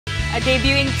A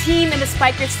debuting team in the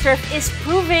Spikers turf is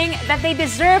proving that they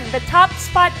deserve the top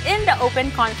spot in the Open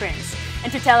Conference.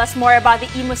 And to tell us more about the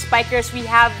Imus Spikers, we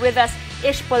have with us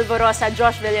Ish Polvorosa,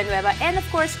 Josh Villanueva, and of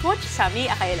course, Coach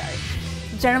Sammy Akailar.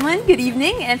 Gentlemen, good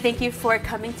evening, and thank you for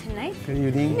coming tonight. Good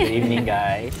evening. Good evening,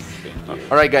 guys.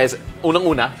 Alright, guys.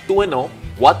 Unang-una, 2-0.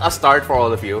 What a start for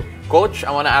all of you. Coach,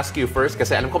 I want to ask you first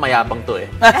kasi alam ko mayabang to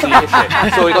eh. Si Ish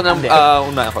eh. So, ikaw na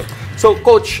una ako. So,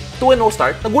 Coach, 2-0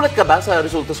 start. Nagulat ka ba sa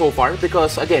resulta so far?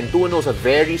 Because, again, 2-0 is a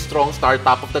very strong start.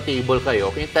 Top of the table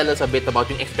kayo. Can you tell us a bit about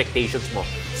yung expectations mo?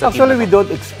 Actually, we don't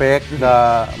expect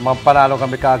na mapanalo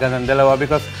kami kaagad ng dalawa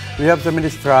because we have so many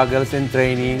struggles in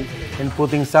training and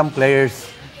putting some players,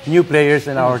 new players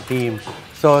in our team.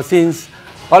 So, since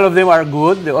all of them are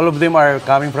good, all of them are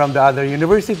coming from the other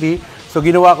university, so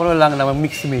ginawa ko na lang na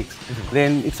mix-mix.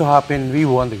 Then, it so happened, we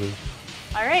won the game.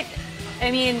 Alright. I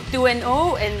mean, 2-0,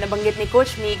 and nabanggit ni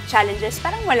Coach, may challenges,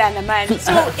 parang wala naman.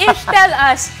 So, Ish, tell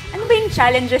us, ano ba yung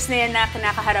challenges na yan na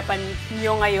kinakaharapan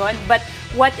nyo ngayon? But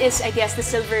what is, I guess, the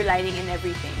silver lining in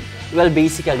everything? Well,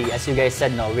 basically, as you guys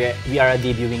said, no, we are a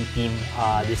debuting team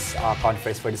this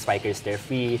conference for the Spikers Turf.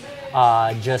 We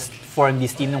just formed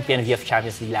this team ng PNVF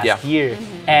Champions League last year.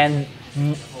 And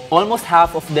almost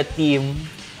half of the team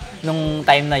nung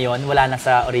time na yon wala na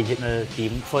sa original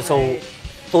team. So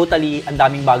totally, ang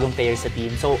daming bagong players sa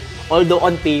team. So, although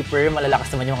on paper,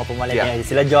 malalakas naman yung mga pumalit niya.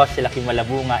 Sila Josh, sila Kim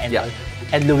Malabunga,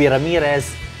 and Louis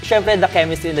Ramirez. Siyempre, the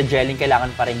chemistry and the gelling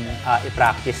kailangan pa rin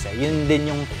i-practice. Yun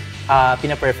din yung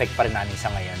pina-perfect pa rin namin sa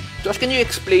ngayon. Josh, can you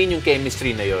explain yung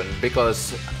chemistry na yun?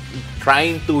 Because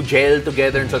trying to gel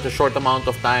together in such a short amount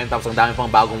of time, tapos ang dami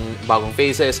pang bagong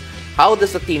faces, how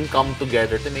does the team come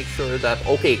together to make sure that,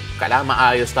 okay, kailangan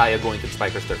maayos tayo going to the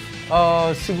Spikers Turf?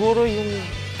 Siguro yung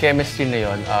chemistry na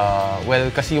yun, well,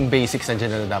 kasi yung basics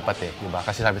nandiyan na dapat eh, diba?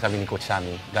 Kasi sabi ni Coach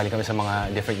Sammy, galing kami sa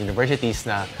mga different universities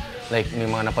na like may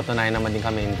mga napatunayan naman din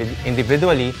kami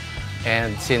individually,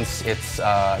 and since it's,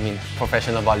 I mean,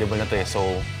 professional volleyball na to eh, so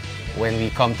when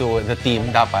we come to the team,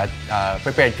 dapat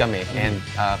prepared kami, and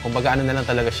kumbaga ano na lang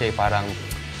talaga siya parang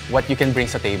what you can bring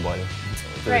sa table,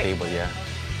 to the table, yeah.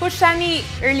 Coach Sammy,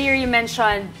 earlier you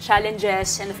mentioned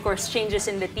challenges and of course changes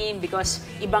in the team because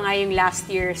iba nga yung last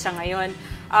year sa ngayon.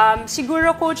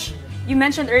 Siguro, Coach, you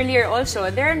mentioned earlier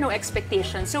also, there are no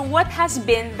expectations. So what has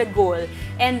been the goal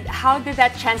and how did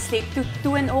that translate to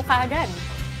 2-0 kaagad?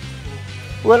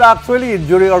 Well, actually,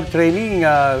 during our training,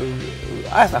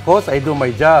 as a coach, I do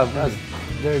my job. As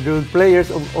the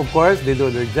players, of course, they do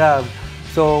their job.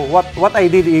 So what I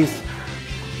did is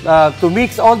to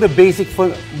mix all the basic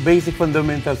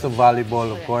fundamentals of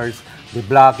volleyball, of course, the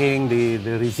blocking, the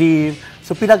receive.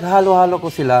 So pinaghalo-halo ko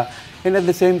sila. And at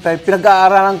the same time,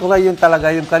 pinag-aaralan ko na yun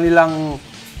talaga yung kanilang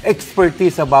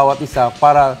expertise sa bawat isa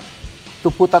para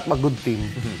to put up a good team.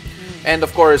 And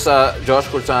of course, Josh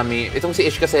Kursami, itong si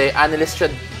Ish kasi analyst siya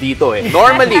dito eh.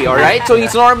 Normally, alright? So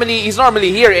he's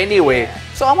normally here anyway.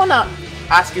 So I wanna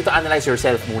ask you to analyze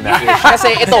yourself muna, Ish. Kasi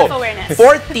ito,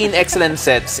 14 excellent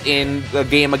sets in the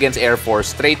game against Air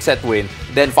Force, straight set win,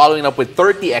 then following up with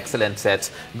 30 excellent sets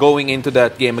going into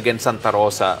that game against Santa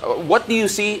Rosa. What do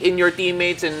you see in your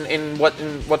teammates in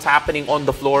what's happening on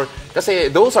the floor?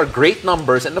 Kasi those are great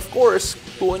numbers, and of course,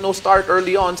 2-0 start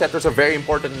early on, setters are very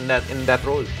important in that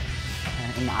role.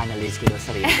 Na-analyze ko yung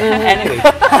sarili. Anyway,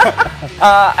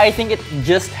 I think it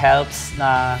just helps,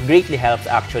 greatly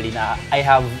helps actually, na I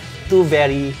have two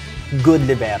very good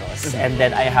liberos. And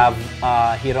then I have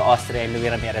Hero Austria and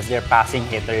Louis Ramirez. They're passing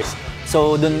hitters.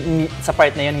 So dun, sa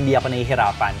part na yun, hindi ako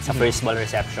nahihirapan sa first ball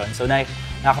reception. So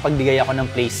nakapagbigay ako ng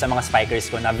place sa mga spikers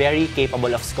ko na very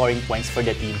capable of scoring points for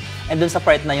the team. And dun sa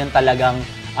part na yun talagang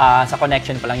sa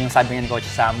connection pa lang yung sabi nga ni Coach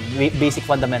Sam, basic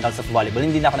fundamentals of volleyball,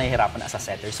 hindi na ako nahihirapan as a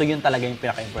setter. So yun talaga yung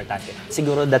pinaka-importante.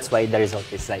 Siguro that's why the result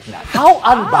is like that. How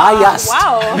unbiased!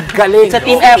 Wow! Galing! It's a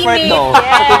team effort though.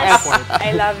 Yes. It's a team effort.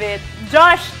 I love it.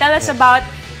 Josh, tell us about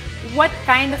what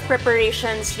kind of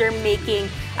preparations you're making.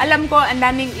 Alam ko, ang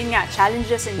daming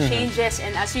challenges and changes,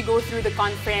 and as you go through the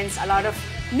conference, a lot of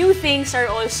new things are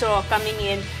also coming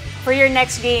in. For your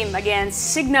next game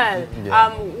against Signal,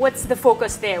 what's the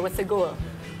focus there? What's the goal?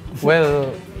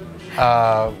 Well,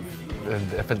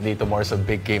 definitely ito more sa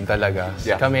big game talaga.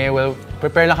 Kami, well,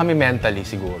 prepare lang kami mentally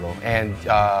siguro. And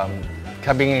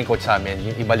sabi nga Coach sa amin,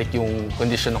 ibalik yung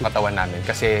condition ng katawan namin.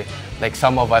 Kasi like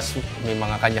some of us, may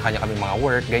mga kanya-kanya kami mga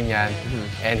work, ganyan.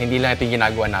 And hindi lang ito yung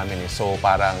ginagawa namin eh. So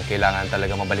parang kailangan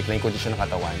talaga mabalik lang yung condition ng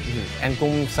katawan. And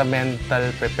kung sa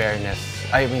mental preparedness,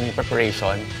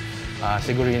 preparation,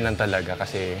 siguro yun lang talaga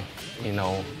kasi, you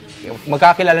know,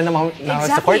 magkakilala naman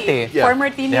sa court eh. Former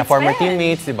teamates. Former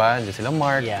teammates, di ba? Diyan sila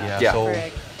Mark. So,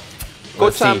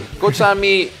 Coach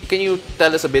Sammy, can you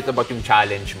tell us a bit about yung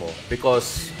challenge mo?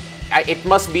 Because it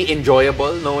must be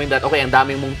enjoyable knowing that, okay, ang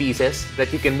daming mong pieces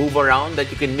that you can move around,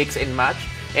 that you can mix and match,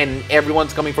 and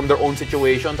everyone's coming from their own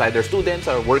situations, either students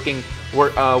or working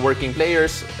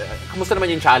players. Kamusta naman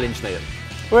yung challenge na yun?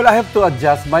 Well, I have to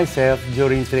adjust myself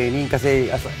during training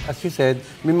kasi as you said,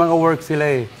 may mga work sila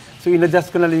eh. So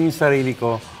in-adjust ko na lang yung sarili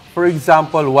ko. For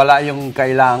example, wala yung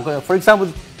kailangan ko. For example,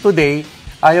 today,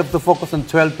 I have to focus on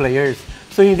 12 players.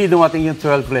 So hindi dumating yung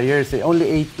 12 players,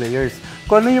 only 8 players.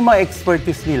 Kung ano yung mga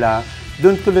expertise nila,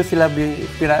 doon ko na sila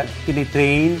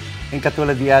tinitrain. And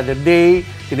katulad the other day,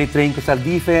 tinitrain ko sa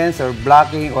defense or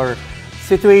blocking or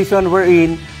situation we're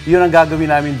in, yun ang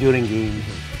gagawin namin during game.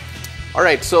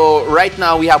 Alright, so right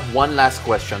now we have one last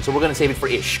question. So we're gonna save it for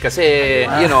Ish. Kasi,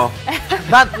 you know,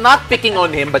 not picking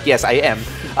on him, but yes, I am.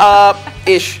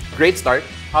 Ish, great start.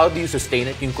 How do you sustain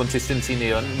it, yung consistency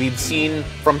na yun? We've seen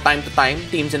from time to time,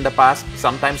 teams in the past,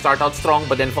 sometimes start out strong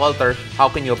but then falter.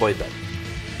 How can you avoid that?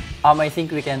 I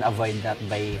think we can avoid that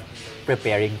by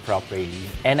preparing properly.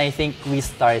 And I think we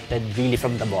started really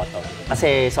from the bottom.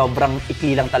 Kasi sobrang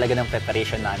ikli lang talaga ng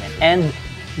preparation namin. And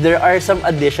there are some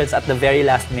additions at the very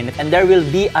last minute, and there will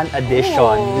be an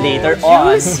addition later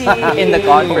on in the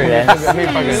conference.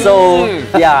 So,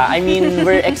 yeah, I mean,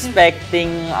 we're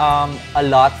expecting a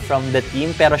lot from the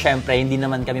team, pero syempre, hindi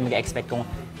naman kami mag-expect kung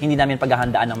hindi namin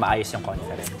paghahandaan ng maayos yung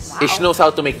conference. Ish knows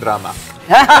how to make drama.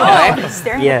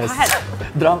 Yes.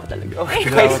 Drama talaga.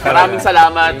 Okay, guys, maraming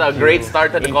salamat. A great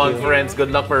start at the conference.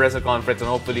 Good luck for the rest of the conference,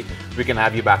 and hopefully we can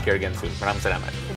have you back here again soon. Maraming salamat.